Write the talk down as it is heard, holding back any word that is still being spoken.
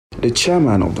The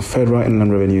chairman of the Federal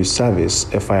Inland Revenue Service,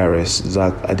 FIRS,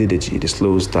 Zach Adedeji,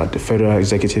 disclosed that the Federal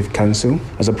Executive Council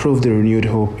has approved the Renewed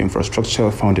Hope Infrastructure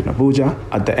Fund in Abuja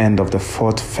at the end of the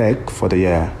fourth FEC for the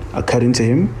year. According to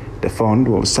him, the fund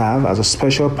will serve as a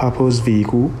special purpose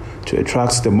vehicle to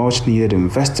attract the much-needed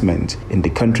investment in the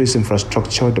country's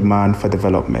infrastructure demand for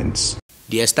development.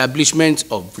 The establishment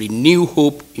of Renewed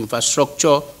Hope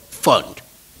Infrastructure Fund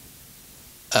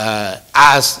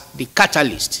as the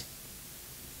catalyst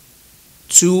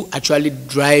to actually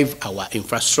drive our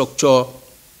infrastructure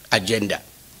agenda.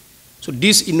 So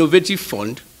this innovative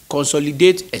fund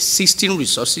consolidates existing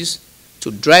resources to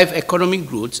drive economic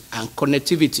growth and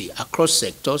connectivity across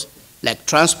sectors like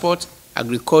transport,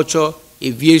 agriculture,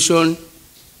 aviation,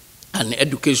 and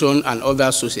education, and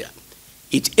other social.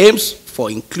 It aims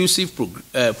for inclusive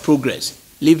progress,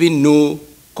 leaving no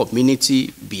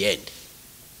community behind.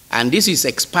 And this is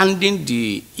expanding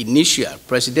the initial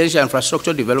Presidential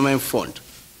Infrastructure Development Fund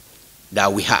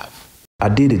that we have.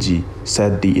 Adedeji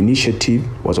said the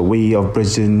initiative was a way of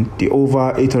bridging the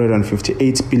over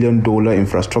 $858 billion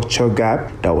infrastructure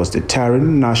gap that was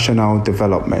deterring national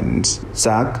development.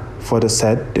 Zach further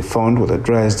said the fund would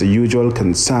address the usual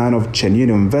concern of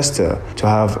genuine investor to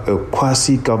have a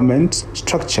quasi-government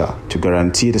structure to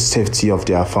guarantee the safety of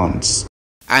their funds.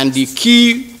 And the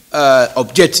key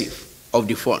objective of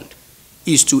the fund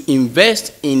is to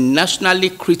invest in nationally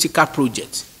critical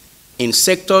projects in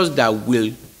sectors that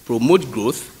will promote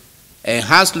growth,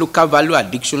 enhance local value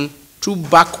addition through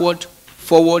backward,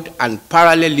 forward, and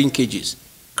parallel linkages,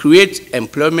 create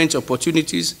employment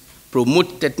opportunities,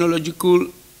 promote technological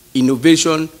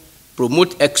innovation,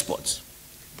 promote exports.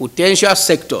 Potential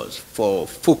sectors for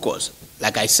focus,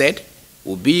 like I said,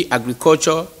 will be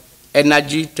agriculture,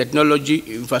 energy, technology,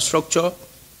 infrastructure,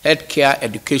 healthcare,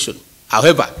 education.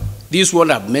 However, these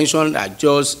ones I've mentioned are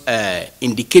just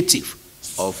indicative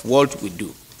of what we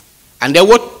do. And then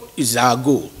what is our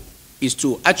goal? Is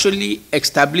to actually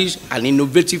establish an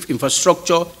innovative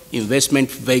infrastructure investment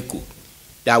vehicle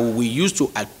that we will use to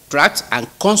attract and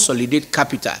consolidate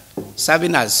capital,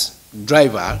 serving as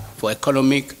driver for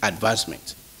economic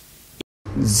advancement.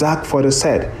 Zach further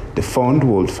said the fund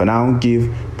would for now give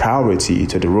priority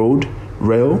to the road,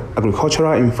 rail,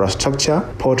 agricultural infrastructure,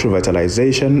 port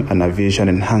revitalization, and aviation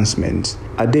enhancement.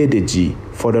 Adedeji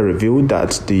further revealed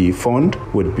that the fund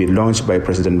would be launched by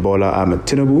President Bola Ahmed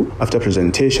Tinubu after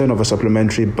presentation of a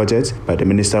supplementary budget by the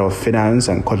Minister of Finance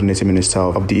and Coordinating Minister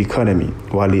of the Economy,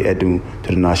 Wale Edun,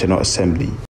 to the National Assembly.